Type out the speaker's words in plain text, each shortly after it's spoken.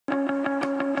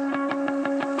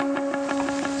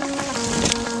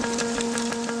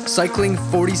Cycling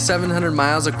 4,700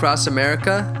 miles across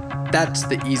America, that's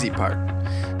the easy part.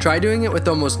 Try doing it with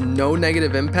almost no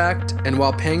negative impact and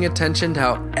while paying attention to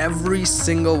how every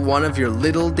single one of your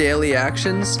little daily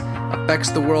actions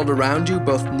affects the world around you,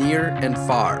 both near and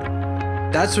far.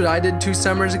 That's what I did 2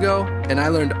 summers ago, and I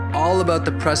learned all about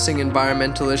the pressing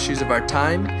environmental issues of our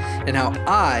time and how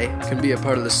I can be a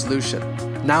part of the solution.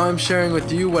 Now I'm sharing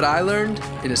with you what I learned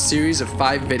in a series of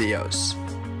 5 videos.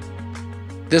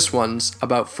 This one's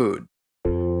about food.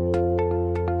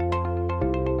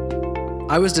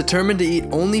 I was determined to eat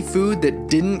only food that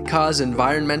didn't cause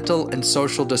environmental and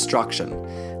social destruction.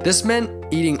 This meant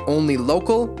eating only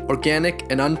local,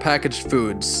 organic, and unpackaged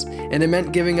foods, and it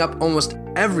meant giving up almost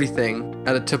everything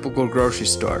at a typical grocery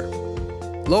store.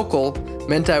 Local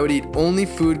meant I would eat only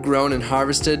food grown and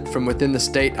harvested from within the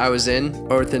state I was in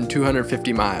or within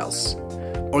 250 miles.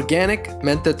 Organic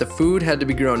meant that the food had to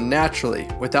be grown naturally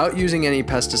without using any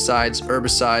pesticides,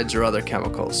 herbicides, or other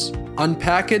chemicals.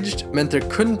 Unpackaged meant there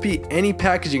couldn't be any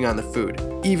packaging on the food,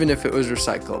 even if it was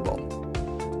recyclable.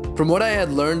 From what I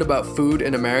had learned about food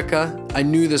in America, I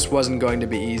knew this wasn't going to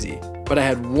be easy, but I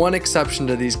had one exception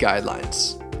to these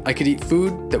guidelines. I could eat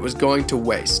food that was going to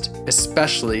waste,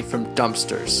 especially from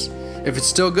dumpsters. If it's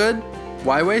still good,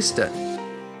 why waste it?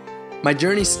 My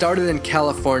journey started in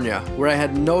California, where I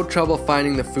had no trouble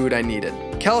finding the food I needed.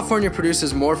 California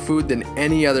produces more food than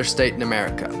any other state in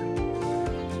America.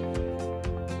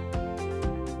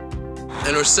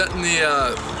 And we're setting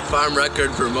the farm record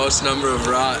for most number of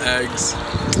raw eggs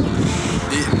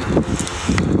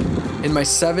eaten. In my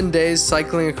 7 days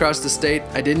cycling across the state,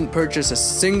 I didn't purchase a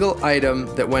single item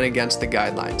that went against the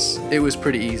guidelines. It was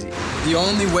pretty easy. The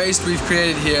only waste we've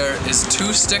created here is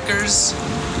 2 stickers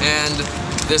and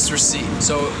this receipt.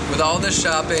 So with all this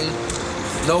shopping,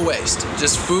 no waste,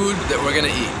 just food that we're gonna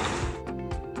eat.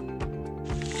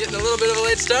 Getting a little bit of a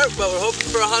late start, but we're hoping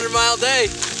for a 100-mile day.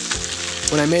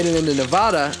 When I made it into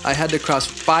Nevada, I had to cross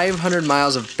 500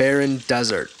 miles of barren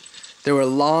desert. There were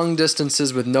long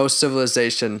distances with no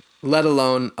civilization, let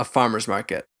alone a farmer's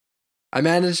market. I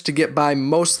managed to get by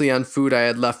mostly on food I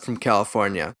had left from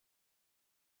California.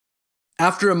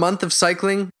 After a month of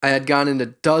cycling, I had gone into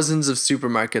dozens of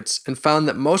supermarkets and found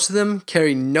that most of them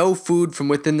carry no food from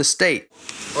within the state.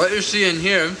 What you're seeing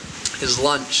here is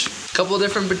lunch. A couple of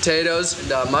different potatoes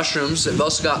and mushrooms. They've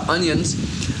also got onions.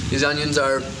 These onions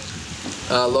are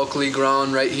locally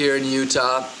grown right here in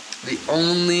Utah. The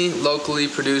only locally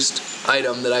produced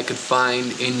item that I could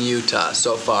find in Utah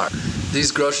so far.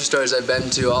 These grocery stores I've been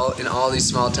to in all these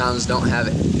small towns don't have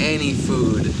any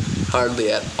food,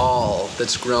 hardly at all,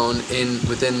 that's grown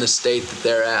within the state that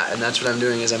they're at. And that's what I'm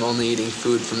doing, is I'm only eating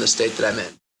food from the state that I'm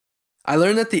in. I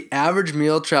learned that the average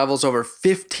meal travels over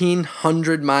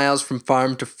 1,500 miles from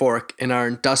farm to fork in our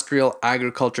industrial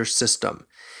agriculture system.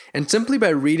 And simply by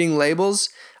reading labels,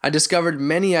 I discovered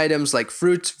many items like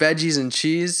fruits, veggies, and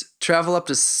cheese travel up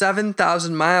to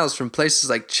 7,000 miles from places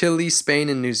like Chile, Spain,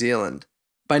 and New Zealand.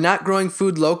 By not growing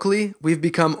food locally, we've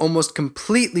become almost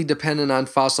completely dependent on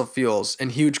fossil fuels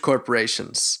and huge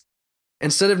corporations.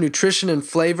 Instead of nutrition and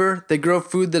flavor, they grow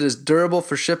food that is durable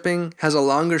for shipping, has a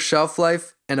longer shelf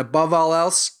life, and above all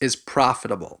else, is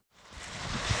profitable.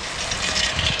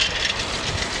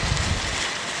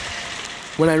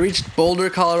 When I reached Boulder,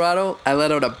 Colorado, I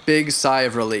let out a big sigh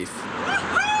of relief.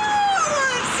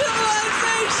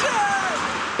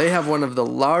 They have one of the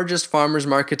largest farmers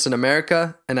markets in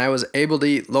America, and I was able to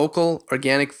eat local,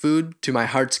 organic food to my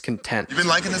heart's content. You been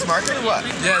liking this market or what?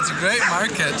 Yeah, it's a great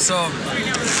market. So,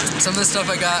 some of the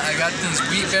stuff I got these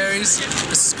wheat berries.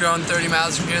 This is grown 30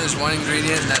 miles from here. There's one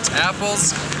ingredient, and that's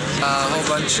apples. A whole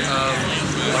bunch of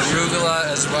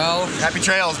arugula as well. Happy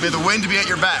trails. May the wind be at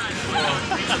your back.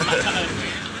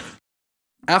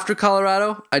 After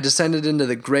Colorado, I descended into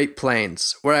the Great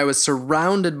Plains, where I was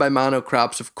surrounded by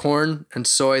monocrops of corn and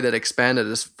soy that expanded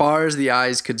as far as the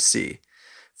eyes could see.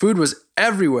 Food was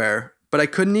everywhere, but I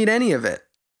couldn't eat any of it.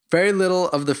 Very little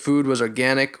of the food was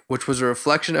organic, which was a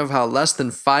reflection of how less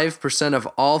than 5% of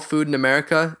all food in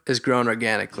America is grown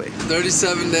organically.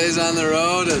 37 days on the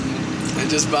road, and I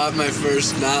just bought my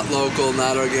first not local,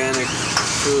 not organic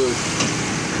food.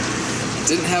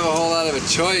 Didn't have a whole lot of a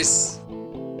choice.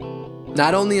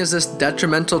 Not only is this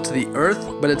detrimental to the earth,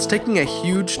 but it's taking a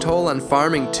huge toll on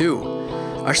farming too.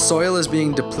 Our soil is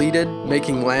being depleted,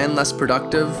 making land less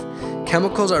productive.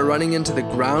 Chemicals are running into the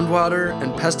groundwater,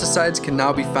 and pesticides can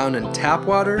now be found in tap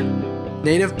water.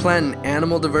 Native plant and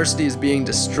animal diversity is being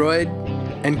destroyed,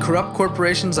 and corrupt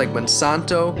corporations like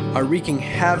Monsanto are wreaking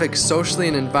havoc socially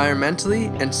and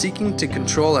environmentally and seeking to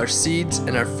control our seeds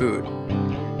and our food.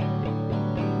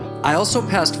 I also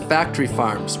passed factory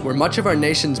farms where much of our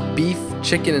nation's beef,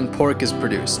 chicken, and pork is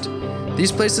produced.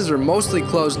 These places are mostly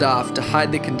closed off to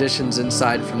hide the conditions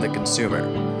inside from the consumer.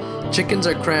 Chickens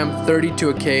are crammed 30 to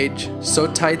a cage,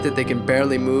 so tight that they can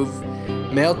barely move.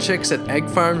 Male chicks at egg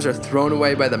farms are thrown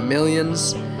away by the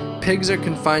millions. Pigs are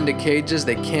confined to cages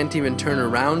they can't even turn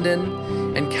around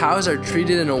in. And cows are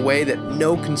treated in a way that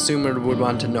no consumer would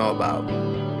want to know about.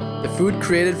 The food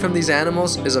created from these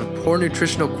animals is of poor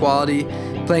nutritional quality,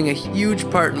 playing a huge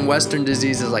part in Western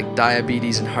diseases like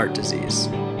diabetes and heart disease.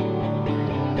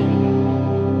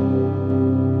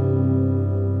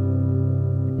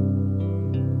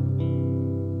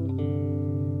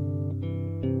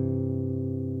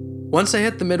 Once I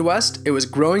hit the Midwest, it was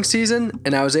growing season,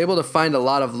 and I was able to find a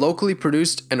lot of locally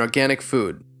produced and organic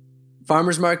food.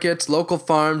 Farmers markets, local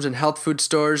farms, and health food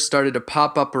stores started to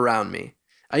pop up around me.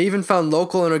 I even found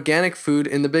local and organic food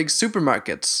in the big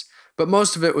supermarkets, but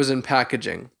most of it was in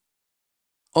packaging.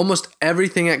 Almost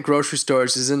everything at grocery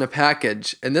stores is in a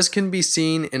package, and this can be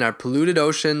seen in our polluted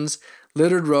oceans,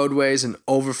 littered roadways, and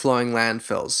overflowing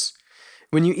landfills.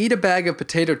 When you eat a bag of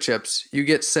potato chips, you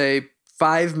get, say,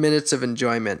 5 minutes of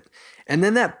enjoyment, and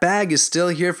then that bag is still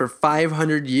here for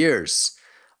 500 years.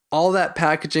 All that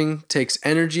packaging takes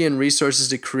energy and resources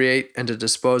to create and to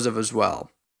dispose of as well.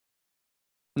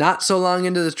 Not so long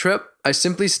into the trip, I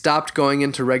simply stopped going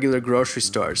into regular grocery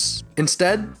stores.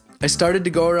 Instead, I started to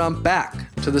go around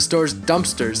back to the store's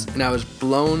dumpsters, and I was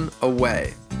blown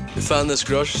away. We found this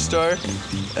grocery store,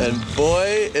 and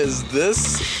boy, is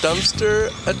this dumpster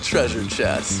a treasure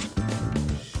chest.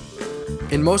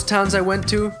 In most towns I went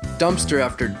to, dumpster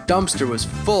after dumpster was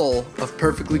full of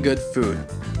perfectly good food.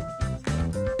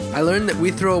 I learned that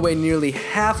we throw away nearly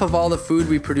half of all the food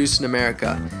we produce in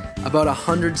America, about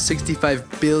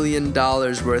 $165 billion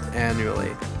worth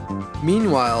annually.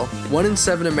 Meanwhile, 1 in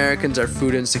 7 Americans are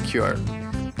food insecure.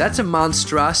 That's a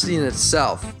monstrosity in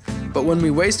itself, but when we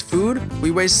waste food,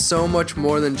 we waste so much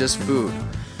more than just food.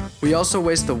 We also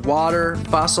waste the water,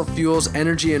 fossil fuels,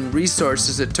 energy, and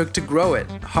resources it took to grow it,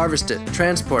 harvest it,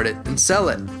 transport it, and sell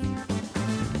it.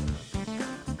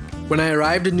 When I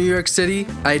arrived in New York City,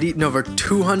 I had eaten over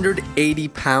 280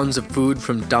 pounds of food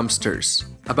from dumpsters,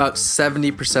 about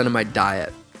 70% of my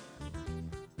diet.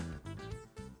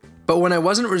 But when I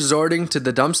wasn't resorting to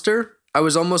the dumpster, I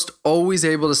was almost always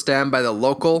able to stand by the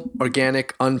local,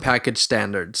 organic, unpackaged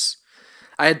standards.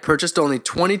 I had purchased only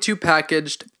 22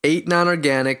 packaged, 8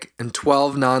 non-organic, and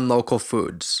 12 non-local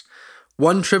foods.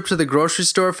 One trip to the grocery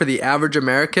store for the average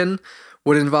American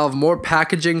would involve more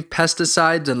packaging,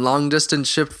 pesticides, and long-distance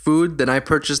shipped food than I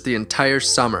purchased the entire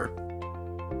summer.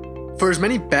 For as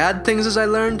many bad things as I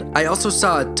learned, I also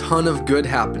saw a ton of good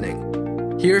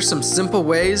happening. Here are some simple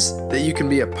ways that you can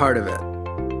be a part of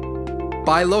it.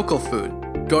 Buy local food.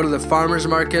 Go to the farmers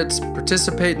markets,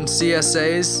 participate in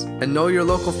CSAs, and know your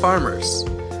local farmers.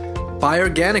 Buy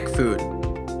organic food.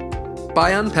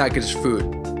 Buy unpackaged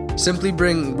food. Simply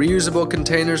bring reusable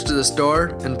containers to the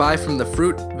store and buy from the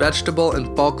fruit, vegetable,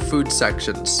 and bulk food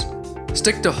sections.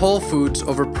 Stick to whole foods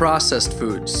over processed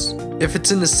foods. If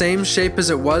it's in the same shape as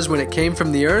it was when it came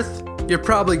from the earth, you're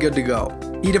probably good to go.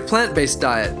 Eat a plant-based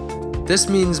diet. This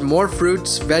means more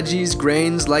fruits, veggies,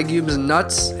 grains, legumes, and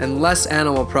nuts, and less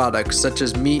animal products such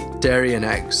as meat, dairy, and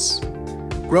eggs.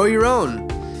 Grow your own.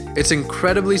 It's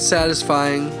incredibly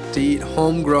satisfying to eat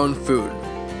homegrown food.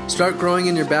 Start growing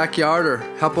in your backyard or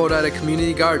help out at a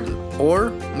community garden,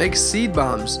 or make seed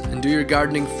bombs and do your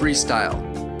gardening freestyle.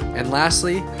 And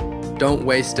lastly, don't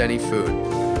waste any food.